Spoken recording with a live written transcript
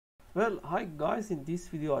Well, hi guys, in this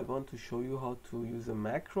video I want to show you how to use a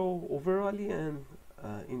macro overall, and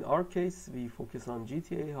in our case we focus on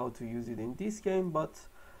GTA, how to use it in this game, but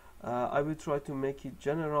I will try to make it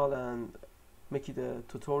general and make it a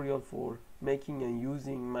tutorial for making and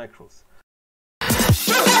using macros.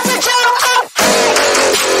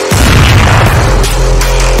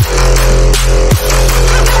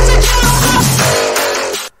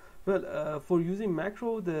 Well, for using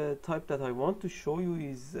macro, the type that I want to show you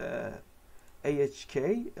is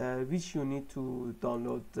AHK, which you need to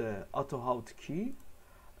download the autohotkey.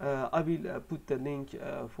 I will put the link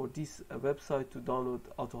for this website to download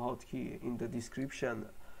autohotkey in the description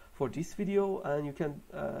for this video, and you can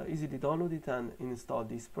easily download it and install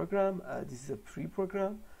this program. This is a free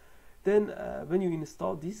program. Then when you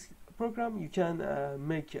install this program, you can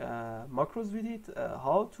make macros with it.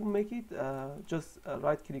 How to make it? Just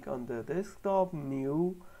right click on the desktop,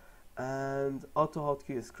 new, and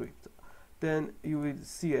autohotkey script. Then you will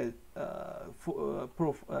see a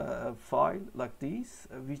file like this,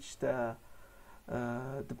 which that's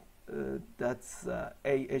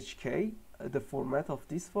AHK, the format of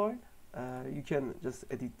this file. You can just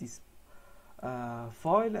edit this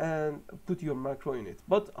file and put your macro in it.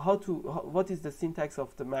 But what is the syntax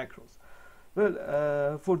of the macros?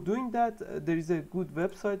 Well, for doing that, there is a good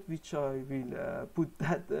website which I will put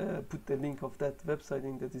the link of that website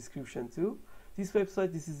in the description too. This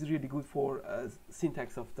website, this is really good for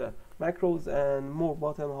syntax of the macros and more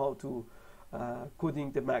about how to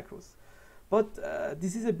coding the macros. But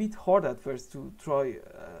this is a bit hard at first to try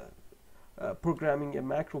programming a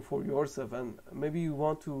macro for yourself, and maybe you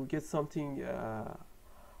want to get something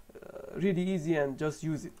really easy and just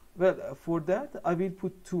use it. Well, for that I will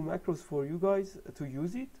put two macros for you guys to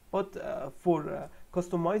use it, but for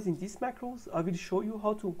customizing these macros I will show you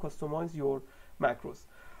how to customize your macros.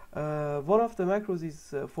 One of the macros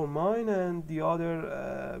is for mine, and the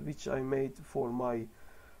other which I made for my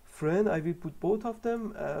friend. I will put both of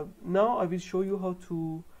them. Now I will show you how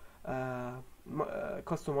to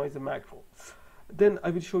customize the macro. Then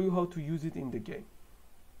I will show you how to use it in the game.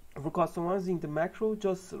 For customizing the macro,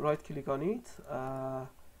 just right click on it,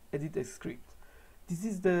 edit a script. This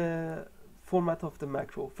is the format of the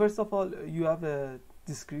macro. First of all, you have a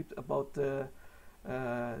script about the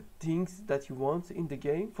things that you want in the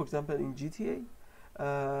game. For example, in GTA,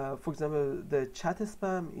 for example, the chat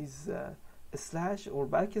spam is a slash or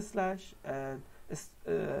backslash, and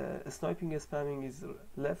sniping spamming is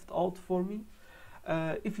left out for me.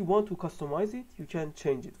 If you want to customize it, you can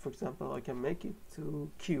change it. For example, I can make it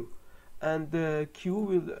to Q, and the Q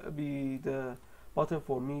will be the button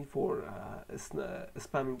for me for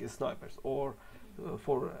spamming snipers, or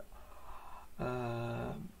for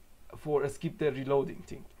skip the reloading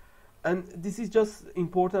thing. And this is just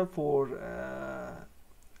important for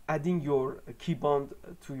adding your key bond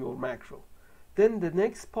to your macro. Then the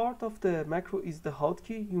next part of the macro is the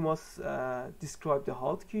hotkey. You must describe the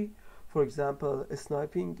hotkey. For example,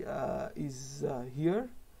 sniping is here,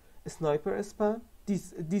 sniper spam.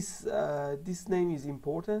 This name is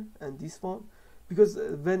important, and this one, because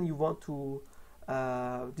when you want to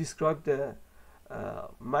describe the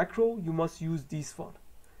macro, you must use this one.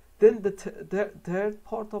 Then the third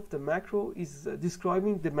part of the macro is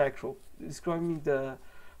describing the macro, describing the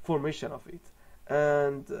formation of it.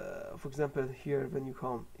 And for example, here when you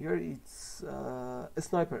come here, it's a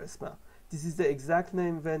sniper spam. This is the exact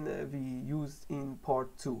name when we used in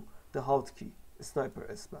part 2, the hotkey, sniper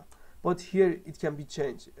spam. But here it can be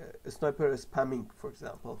changed, sniper spamming, for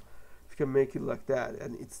example. You can make it like that,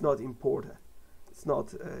 and it's not important. It's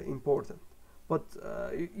not important, but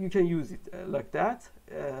you can use it like that.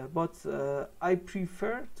 But I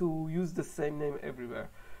prefer to use the same name everywhere,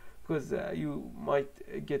 because you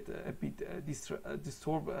might get a bit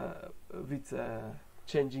disturbed with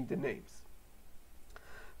changing the names.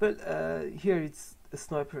 Well, here it's a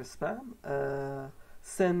sniper spam.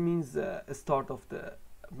 Send means a start of the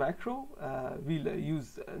macro. We'll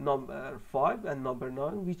use number 5 and number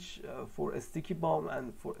 9, which for a sticky bomb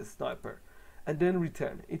and for a sniper. And then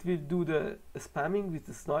return. It will do the spamming with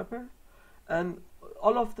the sniper, and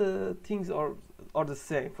all of the things are the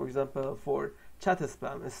same. For example, for chat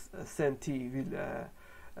spam, send T will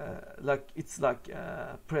it's like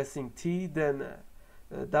pressing T, then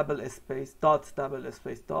double space dot, double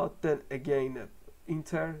space dot, then again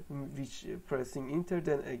enter, which pressing enter,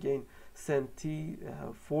 then again send T,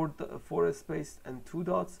 four space and 2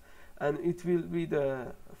 dots, and it will be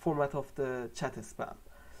the format of the chat spam.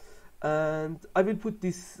 And I will put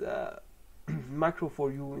this macro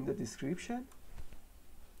for you in the description.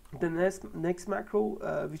 The next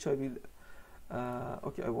macro which I will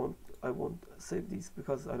okay, I won't I won't save this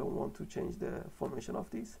because I don't want to change the formation of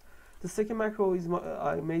this. The second macro is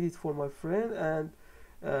I made it for my friend, and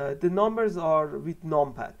the numbers are with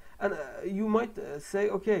numpad. And you might say,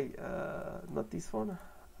 okay, not this one,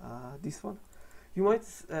 this one. You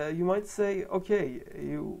might say, okay,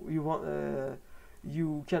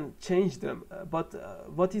 you can change them, but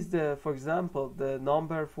what is the, for example, the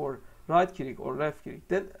number for right click or left click?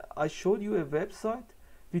 Then I showed you a website.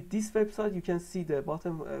 With this website, you can see the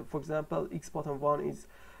bottom. For example, X button 1 is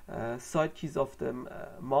side keys of the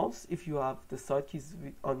mouse. If you have the side keys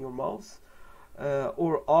on your mouse,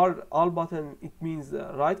 or R button, it means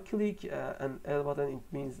right click, and L button, it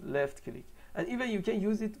means left click. And even you can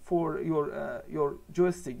use it for your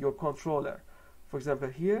joystick, your controller. For example,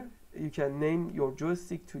 here you can name your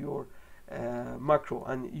joystick to your macro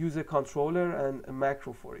and use a controller and a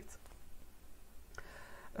macro for it.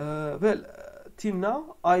 Till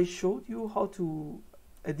now I showed you how to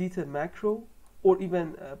edit a macro, or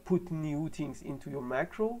even put new things into your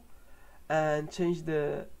macro and change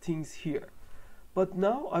the things here. But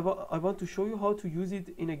now I want to show you how to use it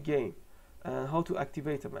in a game and how to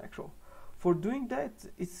activate a macro. For doing that,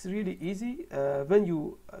 it's really easy. When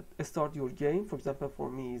you start your game, for example, for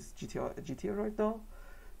me is GTA right now,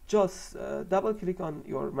 just double click on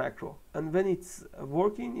your macro, and when it's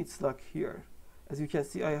working, it's like here. As you can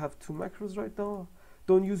see, I have two macros right now.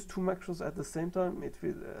 Don't use two macros at the same time, it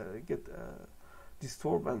will get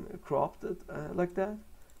disturbed and cropped like that.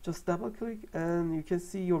 Just double click and you can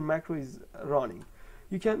see your macro is running.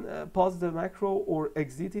 You can pause the macro or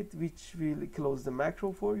exit it, which will close the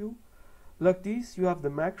macro for you. Like this, you have the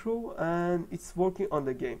macro and it's working on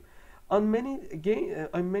the game. On many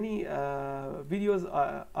videos,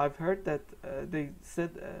 I've heard that they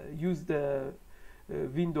said use the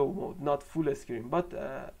window mode, not full screen, but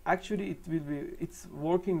actually it's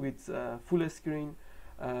working with full screen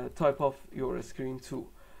type of your screen too.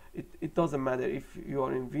 It doesn't matter if you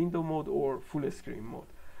are in window mode or full screen mode.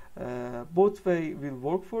 Both way will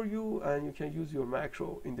work for you, and you can use your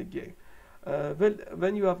macro in the game. Well,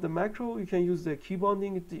 when you have the macro, you can use the key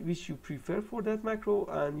bonding which you prefer for that macro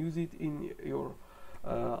and use it in your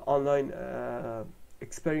online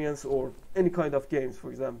experience or any kind of games. For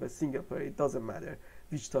example, single player, it doesn't matter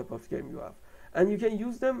which type of game you have, and you can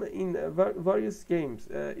use them in various games.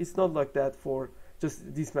 It's not like that for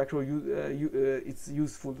just this macro. It's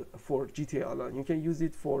useful for GTA Online. You can use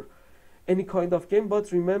it for any kind of game,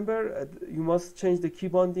 but remember, you must change the key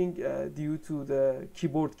bonding due to the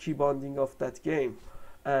keyboard key bonding of that game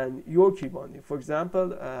and your key bonding. For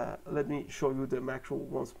example, let me show you the macro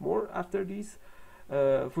once more after this.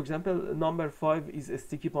 For example, number 5 is a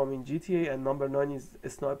sticky bomb in GTA, and number 9 is a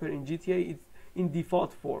sniper in GTA. It's in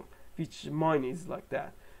default form, which mine is like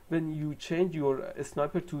that. When you change your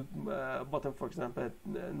sniper to button, for example,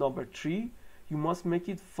 number 3, you must make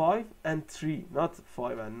it 5 and 3, not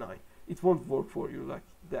 5 and 9. It won't work for you like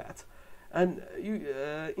that. And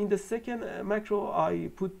in the second macro, I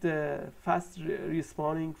put the fast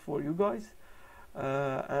respawning for you guys,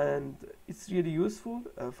 and it's really useful.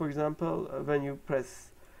 For example, when you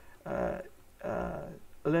press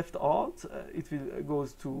left alt, it will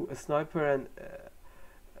goes to a sniper and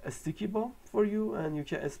a sticky bomb for you, and you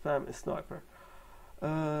can spam a sniper.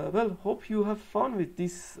 Well, hope you have fun with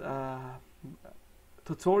this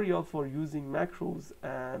tutorial for using macros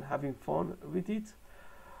and having fun with it.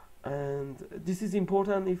 And this is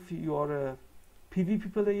important if you are a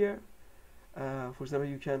PvP player. For example,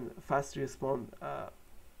 you can fast respawn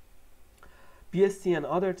BST and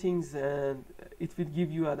other things, and it will give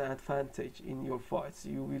you an advantage in your fights.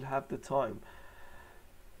 You will have the time.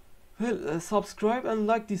 Well, subscribe and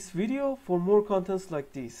like this video for more contents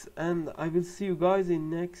like this, and I will see you guys in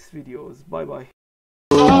next videos. Bye bye.